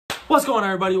What's going on,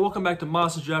 everybody? Welcome back to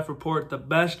Monstah'S Draft Report, the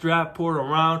best draft report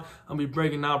around. I'll be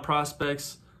breaking down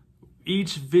prospects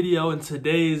each video. In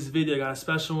today's video, I got a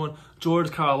special one.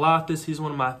 George Karlaftis. He's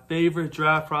one of my favorite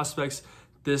draft prospects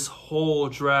this whole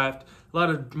draft. A lot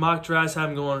of mock drafts have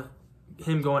him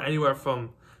going anywhere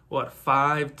from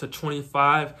 5 to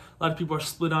 25. A lot of people are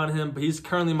split on him, but he's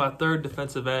currently my third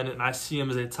defensive end, and I see him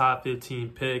as a top 15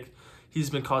 pick. He's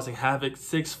been causing havoc.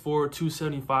 6'4",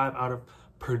 275 out of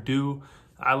Purdue.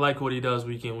 I like what he does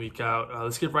week in, week out.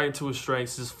 Let's get right into his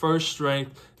strengths. His first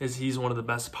strength is he's one of the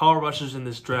best power rushers in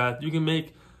this draft. You can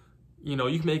make,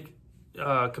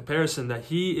 a comparison that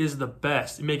he is the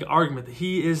best. You make an argument that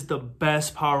he is the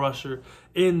best power rusher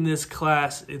in this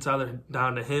class. It's either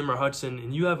down to him or Hudson,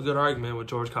 and you have a good argument with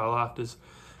George Karlaftis.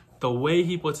 The way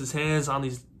he puts his hands on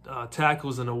these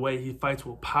tackles and the way he fights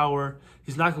with power.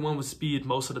 He's not going to win with speed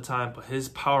most of the time, but his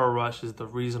power rush is the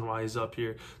reason why he's up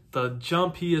here. The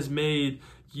jump he has made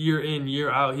year in, year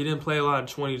out. He didn't play a lot in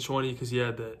 2020 because he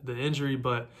had the injury,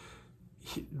 but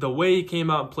the way he came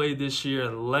out and played this year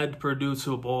and led Purdue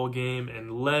to a bowl game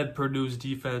and led Purdue's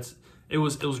defense, it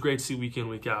was great to see week in,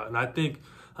 week out. And I think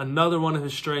another one of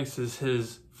his strengths is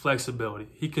his flexibility.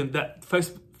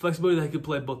 Flexibility that he can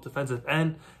play both defensive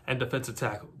end and defensive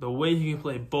tackle. The way he can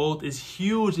play both is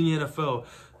huge in the NFL.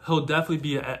 He'll definitely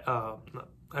be a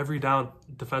every down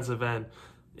defensive end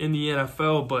in the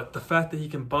NFL, but the fact that he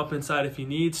can bump inside if he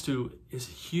needs to is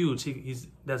huge.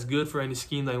 That's good for any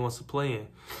scheme that he wants to play in.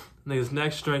 And his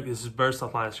next strength is his burst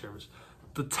off line of scrimmage.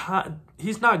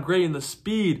 He's not great in the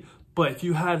speed, but if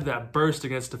you had that burst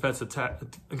against offensive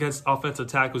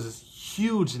tackles, is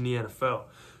huge in the NFL.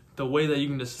 The way that you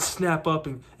can just snap up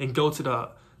and go to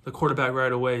the quarterback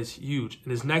right away is huge.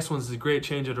 And his next one is a great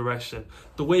change of direction.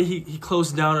 The way he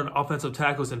closes down on offensive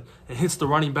tackles and hits the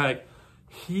running back,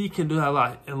 he can do that a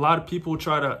lot. And a lot of people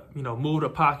try to, move the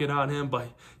pocket on him, but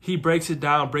he breaks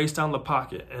down the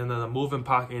pocket and then the moving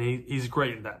pocket, and he's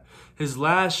great in that. His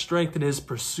last strength in his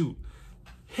pursuit.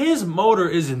 His motor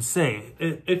is insane.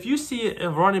 If you see a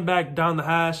running back down the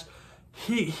hash,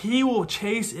 he will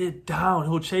chase it down.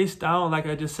 He'll chase down, like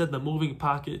I just said, the moving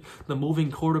pocket, the moving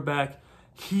quarterback.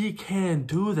 He can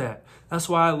do that. That's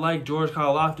why I like George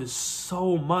Karlaftis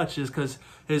so much, is because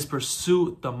his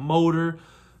pursuit, the motor.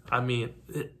 I mean,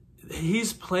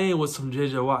 he's playing with some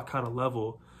J.J. Watt kind of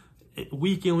level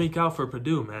week in, week out for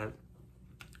Purdue, man.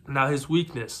 Now, his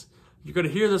weakness. You're going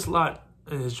to hear this a lot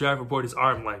in his draft report, his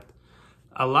arm length.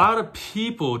 A lot of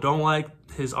people don't like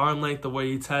his arm length, the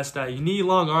way he tests that. You need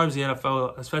long arms in the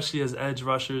NFL, especially as edge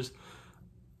rushers.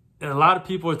 And a lot of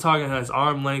people are talking about his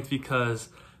arm length because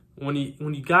when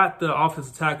you got the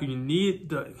offensive tackle, you need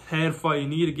the hand fight. You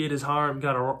need to get his arm. You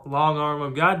got a long arm.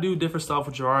 You got to do different stuff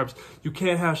with your arms. You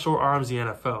can't have short arms in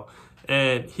the NFL.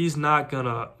 And he's not going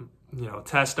to,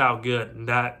 test out good in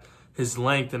that, his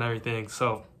length and everything.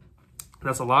 So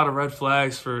that's a lot of red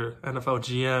flags for NFL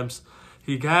GMs.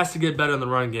 He has to get better in the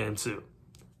run game, too.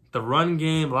 The run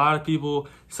game, a lot of people,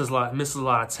 misses a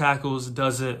lot of tackles,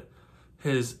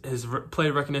 his play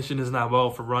recognition is not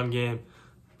well for run game.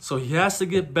 So he has to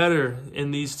get better in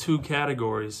these two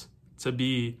categories to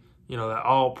be, that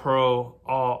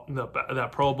all-pro,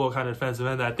 that Pro Bowl kind of defensive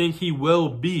end. I think he will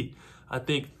be. I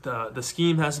think the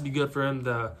scheme has to be good for him.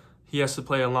 He has to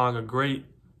play along a great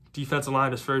defensive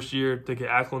line his first year to get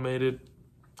acclimated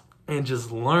and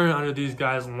just learn under these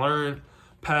guys, learn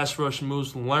pass rush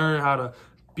moves, learn how to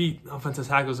beat offensive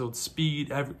tackles with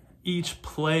speed each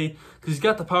play, because he's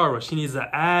got the power rush. He needs to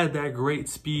add that great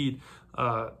speed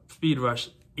rush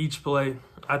each play.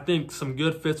 I think some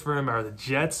good fits for him are the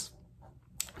Jets.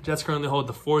 Jets currently hold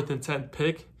the 4th and 10th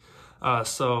pick.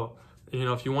 So,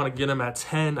 if you want to get him at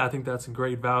 10, I think that's a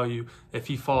great value if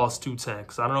he falls to 10,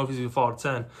 because I don't know if he's going to fall to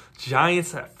 10.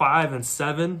 Giants at 5 and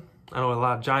 7. I know a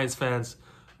lot of Giants fans,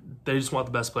 they just want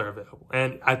the best player available.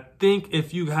 And I think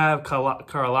if you have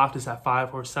Karlaftis at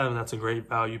 5 or 7, that's a great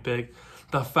value pick.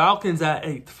 The Falcons at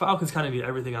 8. The Falcons kind of need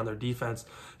everything on their defense.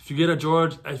 If you get a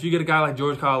guy like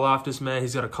George Karlaftis, man,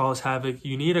 he's going to cause havoc.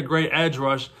 You need a great edge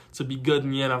rush to be good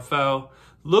in the NFL.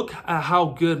 Look at how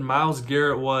good Myles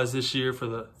Garrett was this year for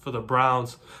the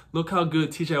Browns. Look how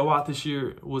good T.J. Watt this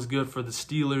year was good for the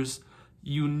Steelers.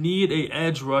 You need a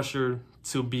edge rusher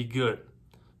to be good.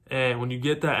 And when you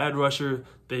get that edge rusher,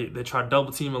 they try to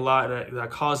double team a lot. That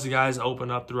causes guys to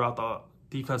open up throughout the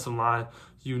defensive line.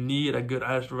 You need a good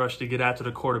edge rush to get after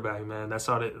the quarterback, man. That's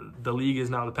how the league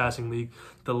is now, the passing league.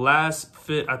 The last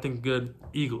fit, I think, good,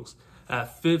 Eagles.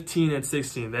 At 15 and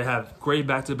 16, they have great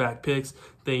back-to-back picks.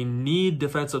 They need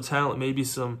defensive talent, maybe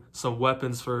some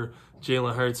weapons for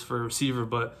Jalen Hurts for receiver,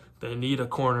 but they need a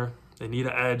corner. They need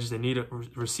an edge. They need a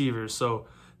receiver. So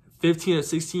 15 or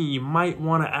 16, you might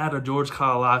want to add a George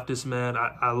Karlaftis, man.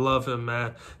 I love him,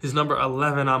 man. He's number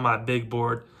 11 on my big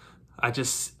board. I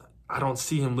don't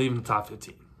see him leaving the top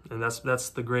 15. And that's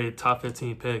the great top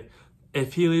 15 pick.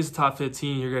 If he leaves the top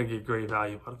 15, you're going to get great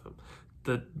value out of him.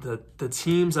 The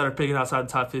teams that are picking outside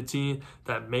the top 15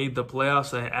 that made the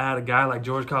playoffs, they add a guy like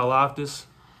George Karlaftis,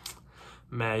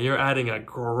 man, you're adding a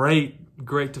great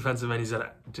defensive end.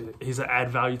 He's gonna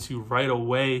add value to right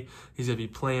away. He's gonna be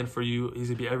playing for you. He's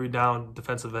gonna be every down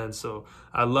defensive end. So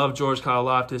I love George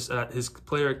Karlaftis. His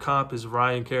player comp is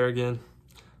Ryan Kerrigan.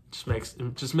 Just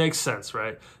makes sense,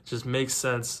 right? Just makes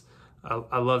sense.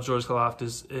 I love George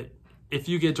Karlaftis. If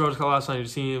you get George Karlaftis on your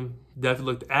team,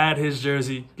 definitely look to add his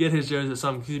jersey. Get his jersey or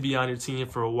something. He's gonna be on your team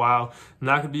for a while.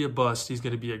 Not gonna be a bust. He's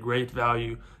gonna be a great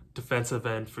value defensive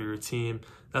end for your team.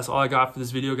 That's all I got for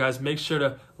this video, guys. Make sure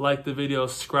to like the video,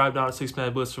 subscribe down to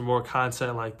 6-Man Blitz for more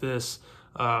content like this.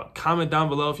 Comment down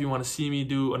below if you want to see me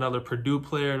do another Purdue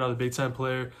player, another Big Ten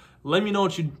player. Let me know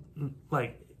what you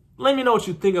like. Let me know what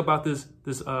you think about this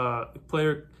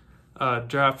player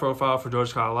draft profile for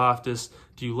George Karlaftis.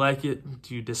 Do you like it?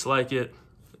 Do you dislike it?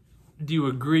 Do you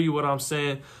agree with what I'm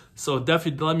saying? So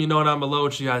definitely let me know down below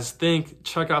what you guys think.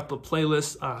 Check out the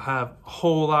playlist. I have a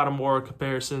whole lot of more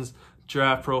comparisons,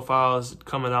 draft profiles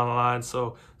coming down the line.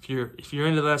 So if you're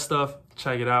into that stuff,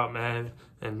 check it out, man.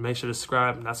 And make sure to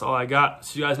subscribe. And that's all I got.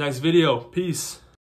 See you guys next video. Peace.